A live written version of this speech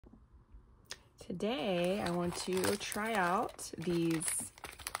Today I want to try out these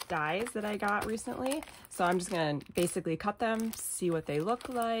dies that I got recently. So I'm just gonna basically cut them, see what they look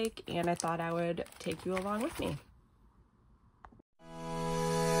like, and I thought I would take you along with me.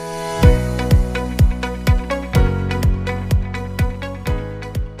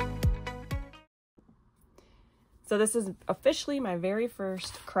 So this is officially my very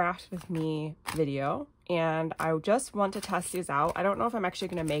first craft with me video, and I just want to test these out. I don't know if I'm actually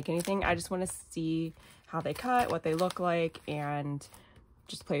going to make anything. I just want to see how they cut, what they look like, and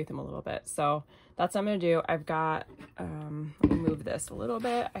just play with them a little bit. So that's what I'm going to do. I've got, let me move this a little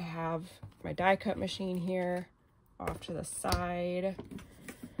bit. I have my die cut machine here off to the side.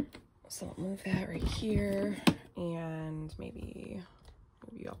 So I'll move that right here and maybe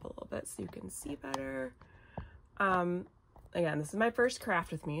move you up a little bit so you can see better. Again, this is my first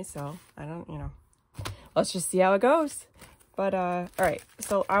craft with me, so I don't, let's just see how it goes. But, all right,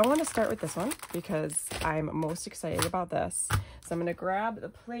 so I want to start with this one because I'm most excited about this. So I'm going to grab the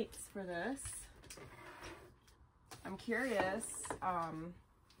plates for this. I'm curious,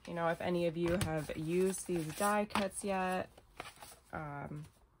 if any of you have used these die cuts yet,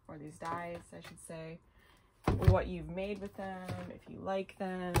 or these dies, I should say, what you've made with them, if you like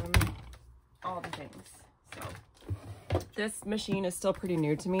them, all the things. So this machine is still pretty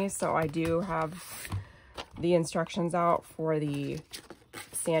new to me, so I do have the instructions out for the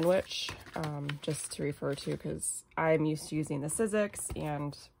sandwich, just to refer to, because I'm used to using the Sizzix,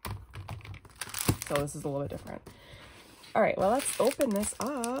 and so this is a little bit different. All right, well, let's open this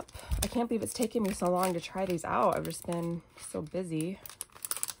up. I can't believe it's taken me so long to try these out. I've just been so busy.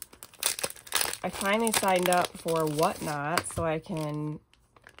 I finally signed up for Whatnot so I can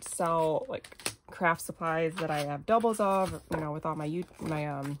sell like craft supplies that I have doubles of, with all my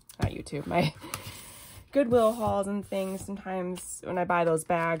my Goodwill hauls and things. Sometimes when I buy those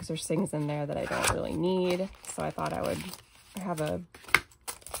bags, there's things in there that I don't really need. So I thought I would have a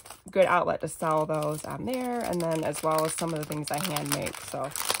good outlet to sell those on there, and then as well as some of the things I hand make.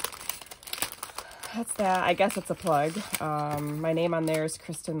 So that's that. I guess it's a plug. My name on there is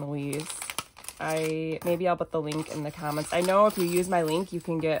Kristen Louise. Maybe I'll put the link in the comments. I know if you use my link, you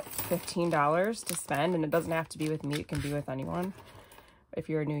can get $15 to spend, and it doesn't have to be with me. It can be with anyone if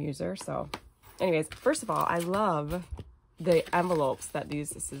you're a new user. So anyways, first of all, I love the envelopes that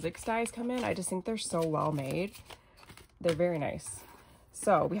these Sizzix dies come in. I just think they're so well made. They're very nice.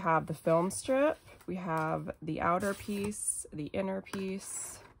 So we have the film strip, we have the outer piece, the inner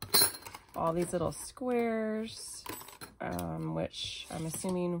piece, all these little squares, which I'm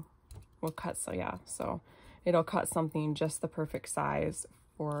assuming will cut, so it'll cut something just the perfect size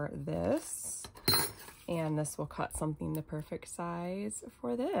for this, and this will cut something the perfect size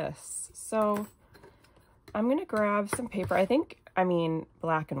for this. So I'm gonna grab some paper. I mean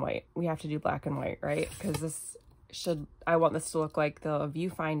black and white. We have to do black and white, right? Because I want this to look like the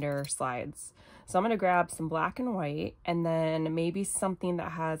viewfinder slides. So I'm gonna grab some black and white, and then maybe something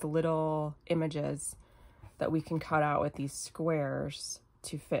that has little images that we can cut out with these squares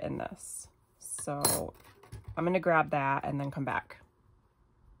to fit in this. So I'm gonna grab that and then come back.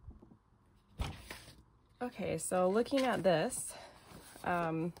 Okay, so looking at this,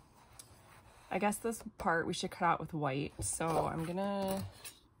 I guess this part we should cut out with white. So I'm gonna,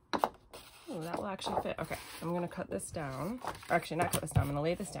 that will actually fit. Okay, I'm gonna cut this down. Or actually not cut this down, I'm gonna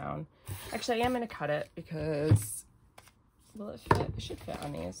lay this down. Actually, I am gonna cut it because, will it fit? It should fit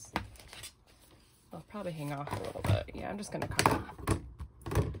on these. I'll probably hang off a little bit. Yeah, I'm just gonna cut it.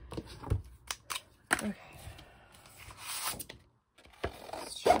 Okay.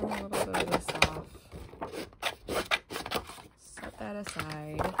 Let's trim a little bit of this off. Set that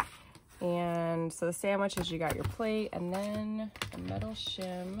aside. And so the sandwich is, you got your plate and then a metal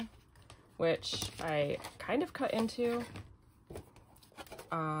shim, which I kind of cut into.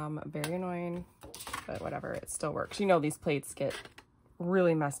 Very annoying, but whatever, it still works. These plates get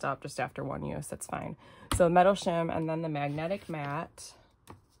really messed up just after one use. That's fine. So metal shim and then the magnetic mat.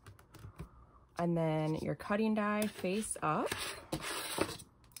 And then your cutting die face up.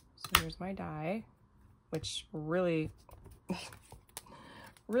 So here's my die, which really,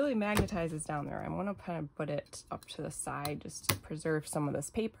 really magnetizes down there. I want to kind of put it up to the side just to preserve some of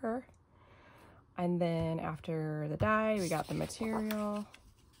this paper. And then after the die, we got the material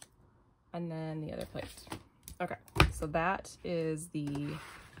and then the other plate. Okay, so that is the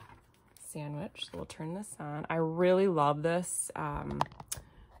sandwich. So we'll turn this on. I really love this.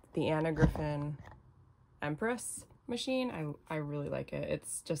 The Anna Griffin Empress machine. I really like it.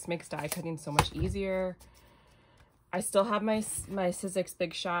 It's just makes die cutting so much easier. I still have my Sizzix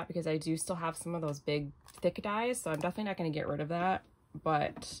Big Shot because I do still have some of those big thick dies, so I'm definitely not going to get rid of that,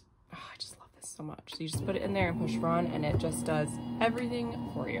 but I just love this so much. So you just put it in there and push run, and it just does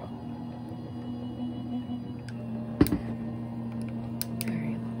everything for you. All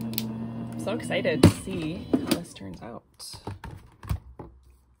right. I'm so excited to see how this turns out.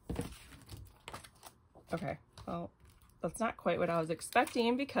 Okay, well, that's not quite what I was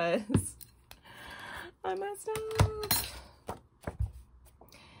expecting because I messed up.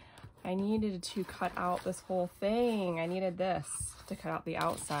 I needed to cut out this whole thing. I needed this to cut out the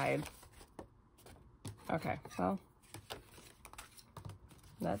outside. Okay, well,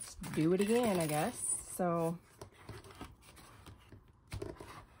 let's do it again, I guess. So,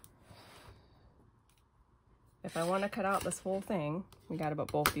 if I want to cut out this whole thing, we got to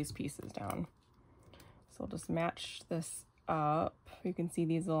put both these pieces down. So I'll just match this up. You can see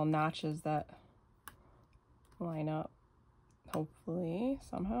these little notches that line up, hopefully,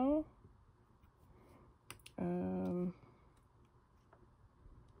 somehow.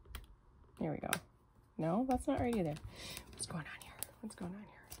 There we go. No, that's not right either. What's going on here? What's going on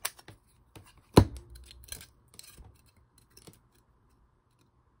here?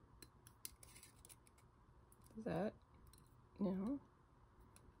 Is that? No.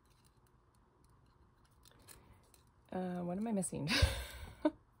 What am I missing?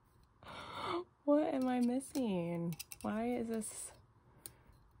 What am I missing? Why is this?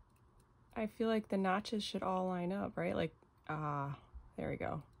 I feel like the notches should all line up, right? Like, there we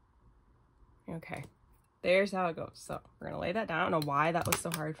go. Okay, there's how it goes. So we're gonna lay that down. I don't know why that was so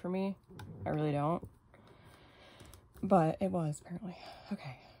hard for me. I really don't. But it was apparently.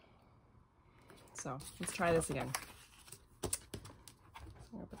 Okay. So let's try this again. So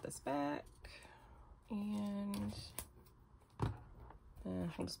I'm gonna put this back and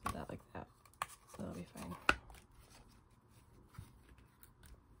I'll just put that like that. So that'll be fine.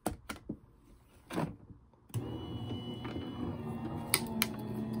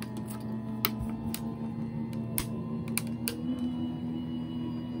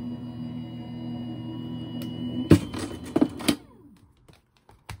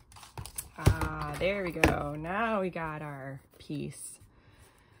 There we go. Now we got our piece.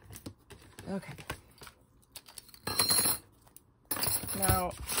 Okay.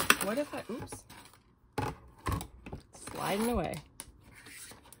 Now, what if I, oops, sliding away.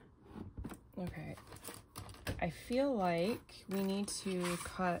 Okay. I feel like we need to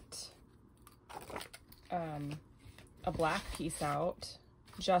cut a black piece out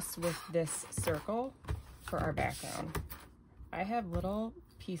just with this circle for our background. I have little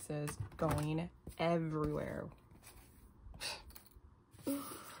pieces going everywhere.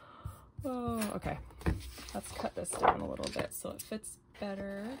 Oh, okay. Let's cut this down a little bit so it fits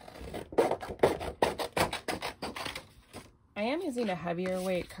better. I am using a heavier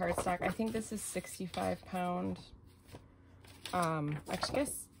weight cardstock. I think this is 65 pound. Actually,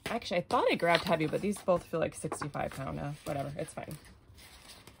 I thought I grabbed heavy, but these both feel like 65 pound now. Whatever, it's fine.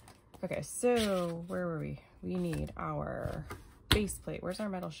 Okay, so where were we? We need our base plate. Where's our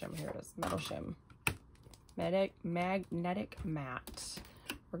metal shim? Here it is, metal shim. Magnetic mat.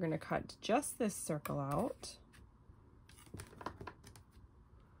 We're gonna cut just this circle out.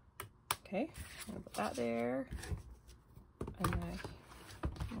 Okay, I'm gonna put that there. And then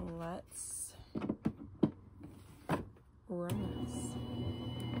let's run this.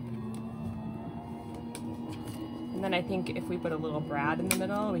 And then I think if we put a little brad in the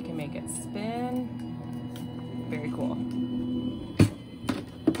middle, we can make it spin. Very cool.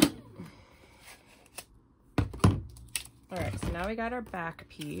 All right, so now we got our back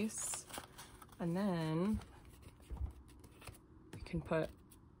piece, and then we can put,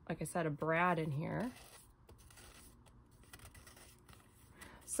 like I said, a brad in here.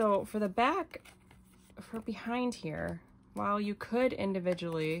 So for the back, for behind here, while you could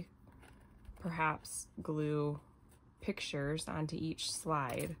individually perhaps glue pictures onto each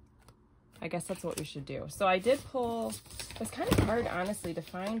slide, I guess that's what we should do. So I did pull, it was kind of hard, honestly, to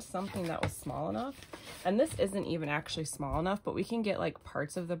find something that was small enough. And this isn't even actually small enough, but we can get like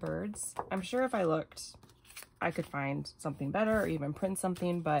parts of the birds. I'm sure if I looked, I could find something better or even print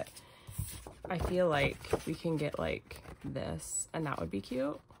something, but I feel like we can get like this and that would be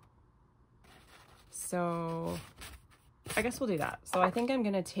cute. So I guess we'll do that. So I think I'm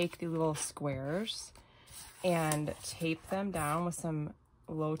gonna take the little squares and tape them down with some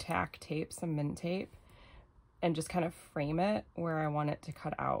low tack tape, some mint tape, and just kind of frame it where I want it to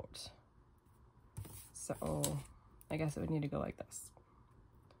cut out. So I guess it would need to go like this.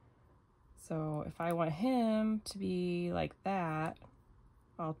 So if I want him to be like that,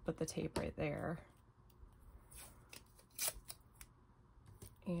 I'll put the tape right there.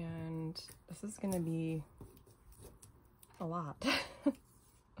 And this is gonna be a lot.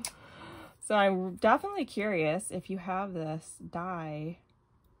 So I'm definitely curious if you have this die,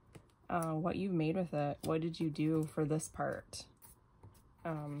 what you've made with it. What did you do for this part?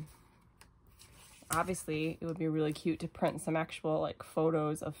 Obviously, it would be really cute to print some actual like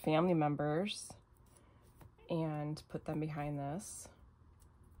photos of family members and put them behind this.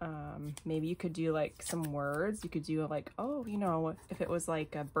 Maybe you could do like some words. You could do like, oh, you know, if it was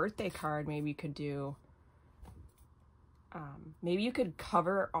like a birthday card, maybe you could do, maybe you could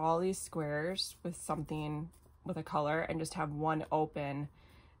cover all these squares with something, with a color, and just have one open,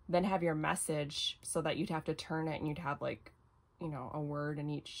 then have your message so that you'd have to turn it and you'd have like, you know, a word in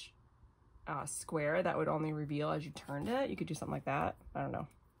each square that would only reveal as you turned it. You could do something like that. I don't know.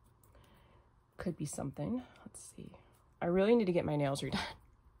 Could be something. Let's see. I really need to get my nails redone.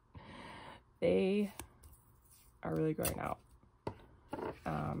 They are really growing out.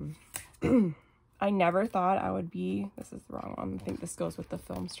 I never thought I would be, this is the wrong one. I think this goes with the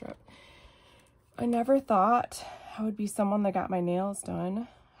film strip. I never thought I would be someone that got my nails done.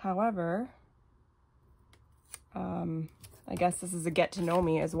 However, I guess this is a get to know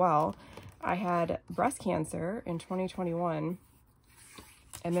me as well. I had breast cancer in 2021.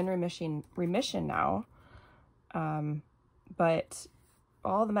 I'm in remission now. But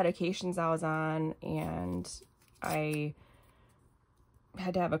all the medications I was on, and I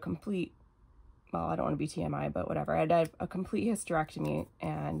had to have a complete, well, I don't want to be TMI, but whatever. I had to have a complete hysterectomy,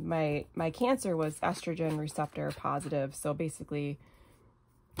 and my cancer was estrogen receptor positive. So basically,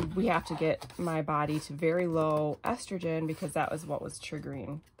 we have to get my body to very low estrogen because that was what was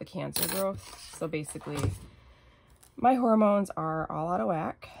triggering the cancer growth. So basically, my hormones are all out of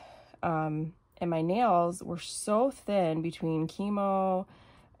whack. And my nails were so thin between chemo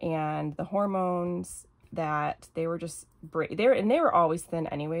and the hormones that they were just they were always thin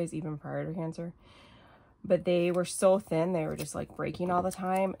anyways, even prior to cancer. But they were so thin, they were just like breaking all the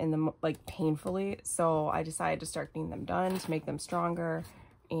time and like painfully. So I decided to start getting them done to make them stronger.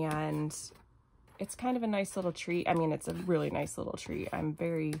 And it's kind of a nice little treat. I mean, it's a really nice little treat. I'm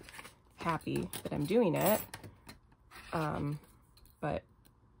very happy that I'm doing it. But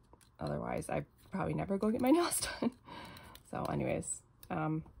otherwise, I probably never go get my nails done. So anyways,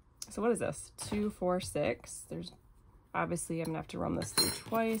 so what is this? 2, 4, 6. There's obviously, I'm gonna have to run this through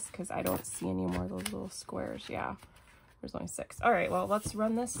twice because I don't see any more of those little squares. Yeah, there's only 6. All right, well, let's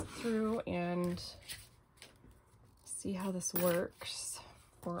run this through and see how this works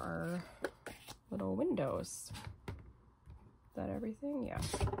for our little windows. Is that everything? Yeah.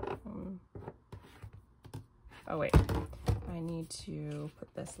 Oh wait, I need to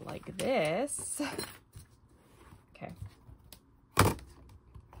put this like this. Okay.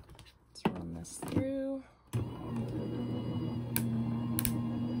 Let's run this through.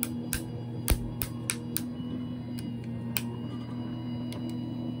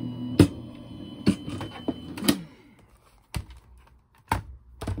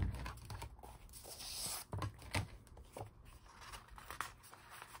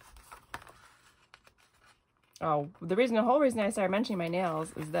 Oh, the whole reason I started mentioning my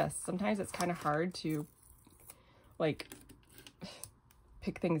nails is this. Sometimes it's kind of hard to, like,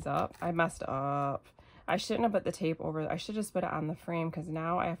 pick things up. I messed up. I shouldn't have put the tape over. I should just put it on the frame because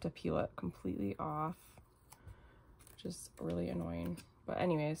now I have to peel it completely off, which is really annoying. But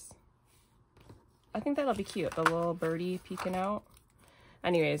anyways, I think that'll be cute. The little birdie peeking out.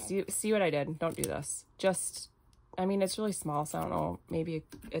 Anyways, you see what I did? Don't do this. Just, I mean, it's really small, so I don't know. Maybe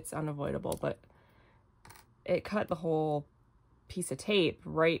it's unavoidable, but it cut the whole piece of tape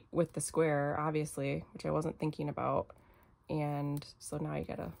right with the square, obviously, which I wasn't thinking about. And so now you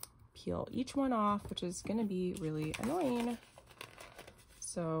gotta peel each one off, which is gonna be really annoying.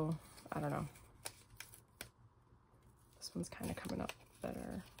 So, I don't know. This one's kind of coming up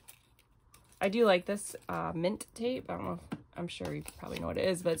better. I do like this mint tape. I don't know if, I'm sure you probably know what it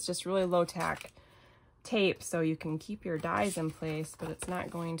is, but it's just really low tack tape, so you can keep your dies in place, but it's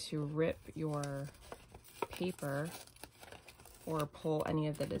not going to rip your paper or pull any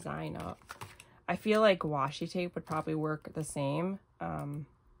of the design up. I feel like washi tape would probably work the same.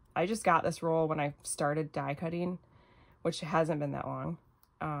 I just got this roll when I started die cutting, which hasn't been that long.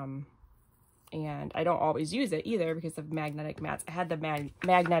 And I don't always use it either because of magnetic mats. I had the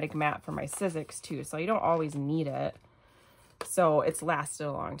magnetic mat for my Sizzix too, so you don't always need it. So it's lasted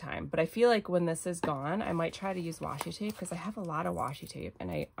a long time. But I feel like when this is gone, I might try to use washi tape because I have a lot of washi tape and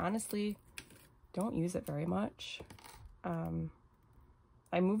I honestly don't use it very much.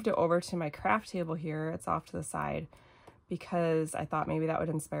 I moved it over to my craft table here. It's off to the side because I thought maybe that would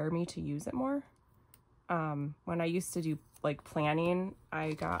inspire me to use it more. When I used to do like planning,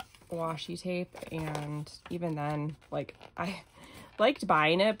 I got washi tape, and even then, like liked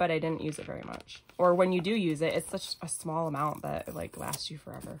buying it, but I didn't use it very much. Or when you do use it, it's such a small amount that it like lasts you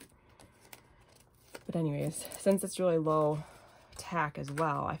forever. But anyways, since it's really low tack as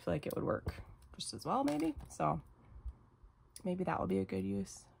well, I feel like it would work just as well maybe. So maybe that will be a good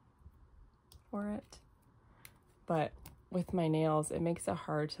use for it. But with my nails, it makes it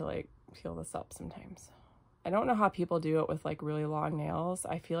hard to like peel this up sometimes. I don't know how people do it with like really long nails.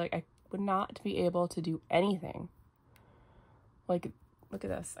 I feel like I would not be able to do anything. Like, look at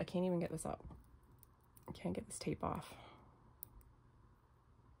this. I can't even get this up. I can't get this tape off.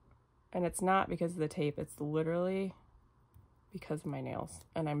 And it's not because of the tape. It's literally because of my nails.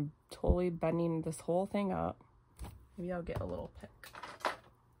 And I'm totally bending this whole thing up. Maybe I'll get a little pick.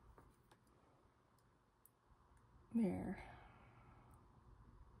 There.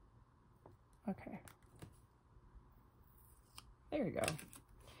 Okay. There we go.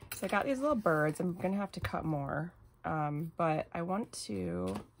 So I got these little birds. I'm gonna have to cut more, but I want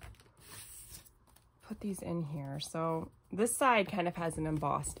to put these in here. So this side kind of has an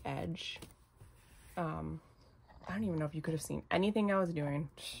embossed edge. I don't even know if you could have seen anything I was doing.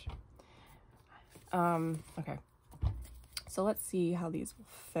 Okay. So let's see how these will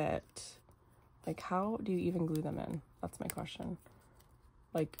fit. Like, how do you even glue them in? That's my question.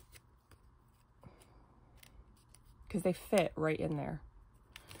 Like, because they fit right in there.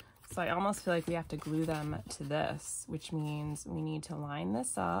 So I almost feel like we have to glue them to this, which means we need to line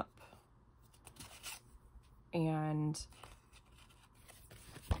this up and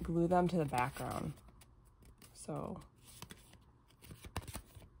glue them to the background. So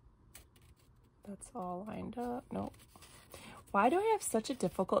that's all lined up. Nope. Why do I have such a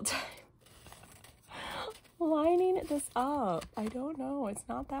difficult time lining this up? I don't know. It's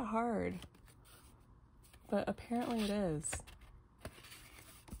not that hard. But apparently it is.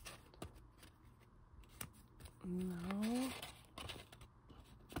 No.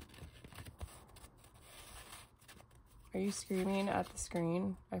 Are you screaming at the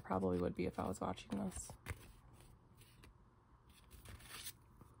screen? I probably would be if I was watching this.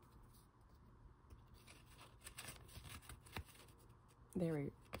 There we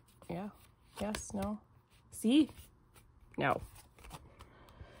go. Yeah. Yes. No. See? No.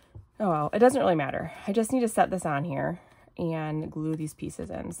 Oh well, it doesn't really matter. I just need to set this on here and glue these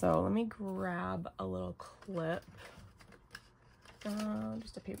pieces in. So let me grab a little clip.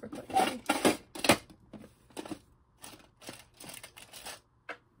 Just a paper clip maybe.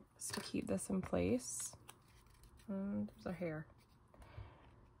 Just to keep this in place. There's our hair.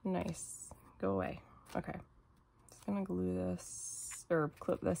 Nice. Go away. Okay. Just gonna glue this, or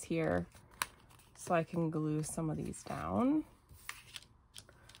clip this here so I can glue some of these down.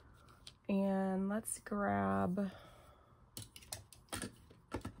 And let's grab,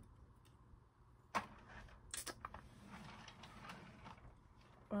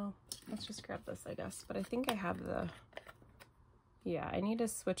 well, let's just grab this, I guess. But I think I have the, yeah, I need to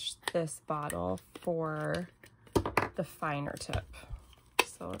switch this bottle for the finer tip.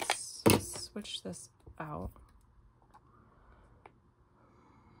 So let's switch this out.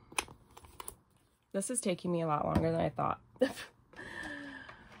 This is taking me a lot longer than I thought.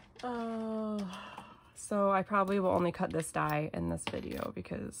 So I probably will only cut this die in this video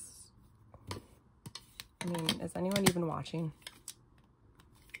because, I mean, is anyone even watching?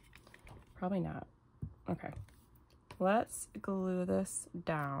 Probably not. Okay. Let's glue this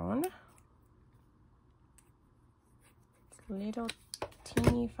down. It's a little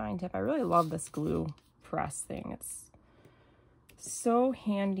teeny fine tip. I really love this glue press thing. It's so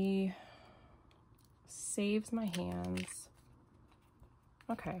handy. Saves my hands.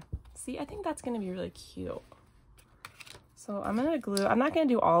 Okay, see, I think that's going to be really cute. So I'm going to glue, I'm not going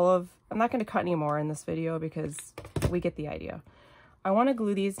to do I'm not going to cut any more in this video because we get the idea. I want to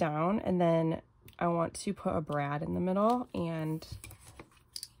glue these down and then I want to put a brad in the middle and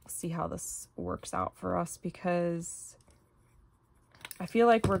see how this works out for us, because I feel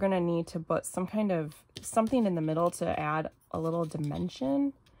like we're going to need to put something in the middle to add a little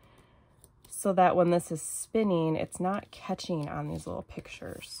dimension, so that when this is spinning, it's not catching on these little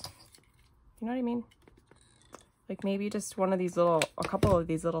pictures. You know what I mean? Like maybe just a couple of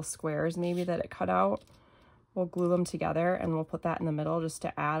these little squares maybe that it cut out. We'll glue them together and we'll put that in the middle just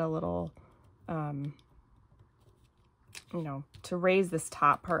to add a little, you know, to raise this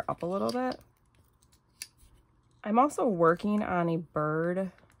top part up a little bit. I'm also working on a bird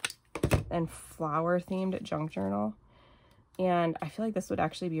and flower themed junk journal. And I feel like this would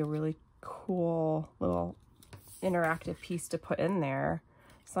actually be a really cool little interactive piece to put in there.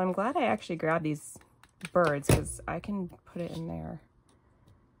 So I'm glad I actually grabbed these birds because I can put it in there.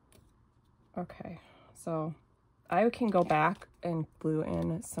 Okay, so I can go back and glue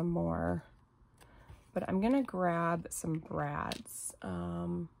in some more, but I'm gonna grab some brads.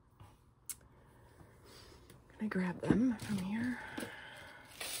 I'm gonna grab them from here.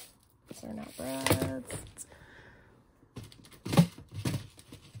 These are not brads.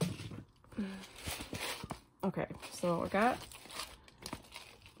 Okay, so I got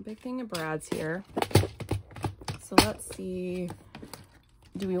a big thing of brads here. So let's see,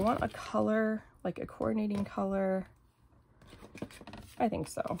 do we want a color, like a coordinating color? I think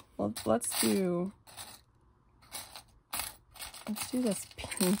so. Well, let's do this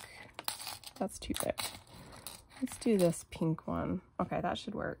pink. That's too thick. Let's do this pink one. Okay, that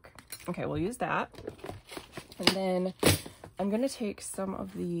should work. Okay, we'll use that. And then I'm gonna take some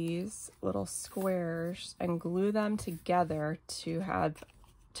of these little squares and glue them together to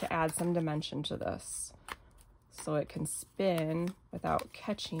add some dimension to this, so it can spin without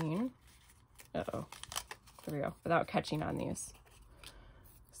catching. Uh-oh, there we go, without catching on these.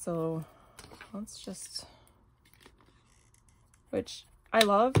 So let's just, which I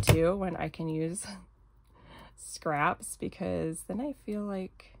love too when I can use scraps, because then I feel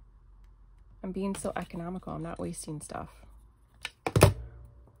like I'm being so economical. I'm not wasting stuff.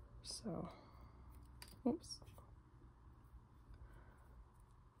 So, oops.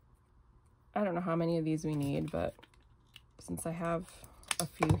 I don't know how many of these we need, but since I have a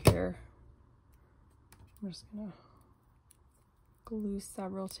few here, I'm just gonna glue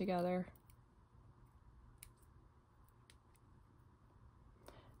several together.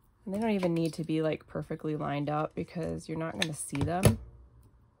 And they don't even need to be like perfectly lined up, because you're not gonna see them.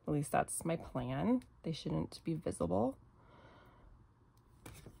 At least that's my plan. They shouldn't be visible.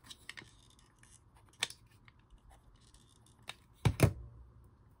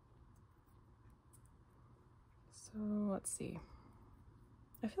 So let's see.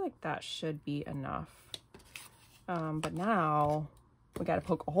 I feel like that should be enough. But now we got to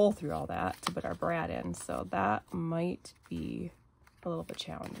poke a hole through all that to put our brad in. So that might be a little bit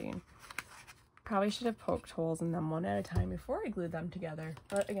challenging. Probably should have poked holes in them one at a time before I glued them together.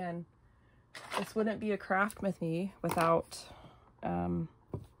 But again, this wouldn't be a craft with me without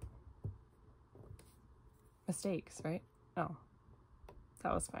mistakes, right? Oh,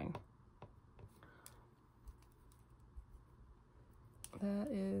 that was fine. That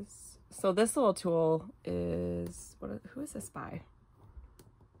is, so this little tool is, who is this by?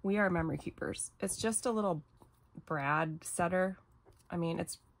 We Are Memory Keepers. It's just a little brad setter. I mean,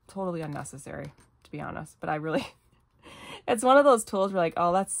 it's totally unnecessary, to be honest, but I really, it's one of those tools where like,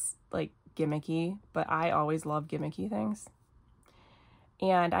 oh, that's like gimmicky, but I always love gimmicky things.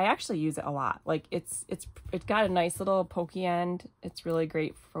 And I actually use it a lot. Like it's got a nice little pokey end. It's really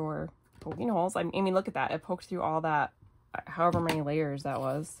great for poking holes. I mean, look at that. It poked through all that, however many layers that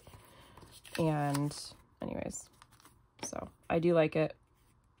was. And anyways, so I do like it.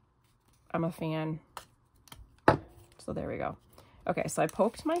 I'm a fan. So there we go. Okay, so I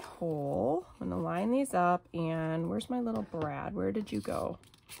poked my hole. I'm gonna line these up, and where's my little brad? Where did you go?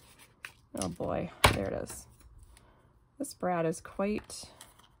 Oh boy, there it is. This brad is quite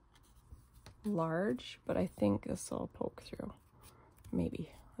large, but I think this will poke through.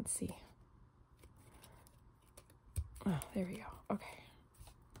 Maybe, let's see. Oh, there we go, okay.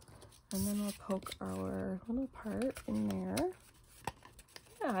 And then we'll poke our little part in there.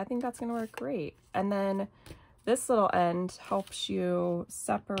 Yeah, I think that's gonna work great. And then this little end helps you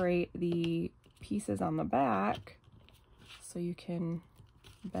separate the pieces on the back so you can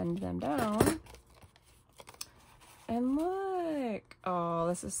bend them down. And look, oh,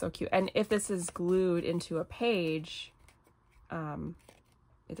 this is so cute. And if this is glued into a page,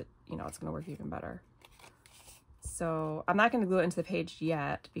 it's gonna work even better. So I'm not gonna glue it into the page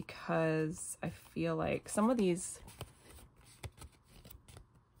yet, because I feel like some of these,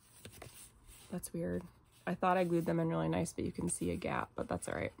 that's weird. I thought I glued them in really nice, but you can see a gap, but that's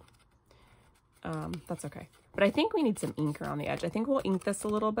all right. That's okay. But I think we need some ink around the edge. I think we'll ink this a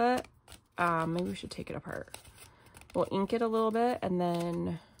little bit. Maybe we should take it apart. We'll ink it a little bit, and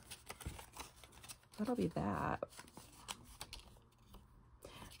then that'll be that.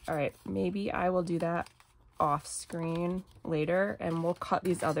 All right, maybe I will do that off screen later, and we'll cut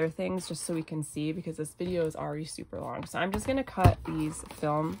these other things just so we can see, because this video is already super long. So I'm just gonna cut this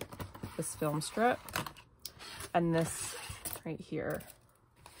film strip and this right here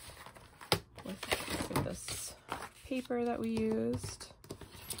with this paper that we used.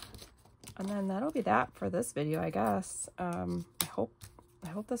 And then that'll be that for this video, I guess. I hope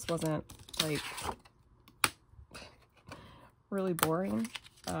this wasn't like really boring.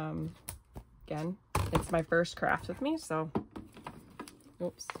 Again, it's my first craft with me, so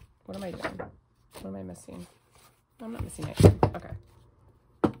oops, what am I doing? What am I missing? I'm not missing it. Okay.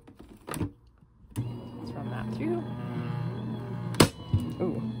 Let's run that through.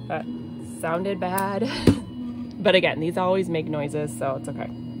 Ooh, that sounded bad. But again, these always make noises, so it's okay.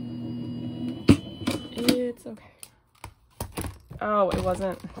 It's okay. Oh, it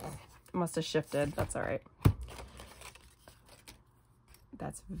wasn't. It must have shifted. That's all right.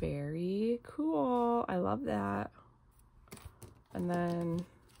 That's very cool. I love that. And then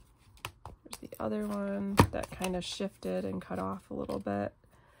there's the other one that kind of shifted and cut off a little bit.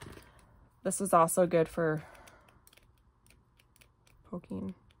 This was also good for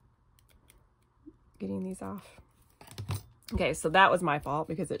poking, getting these off. Okay, so that was my fault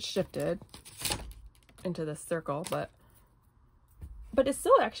because it shifted into this circle, but it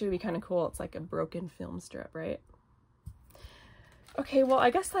still actually would be kind of cool. It's like a broken film strip, right? Okay, well, I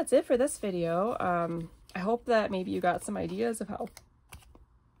guess that's it for this video. I hope that maybe you got some ideas of how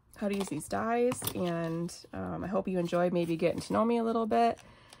to use these dies, and I hope you enjoyed maybe getting to know me a little bit,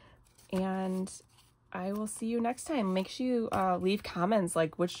 and I will see you next time. Make sure you leave comments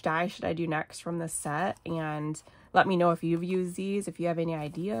like which die should I do next from this set, and let me know if you've used these, if you have any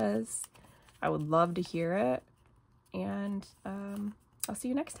ideas. I would love to hear it, and I'll see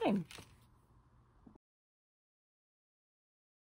you next time.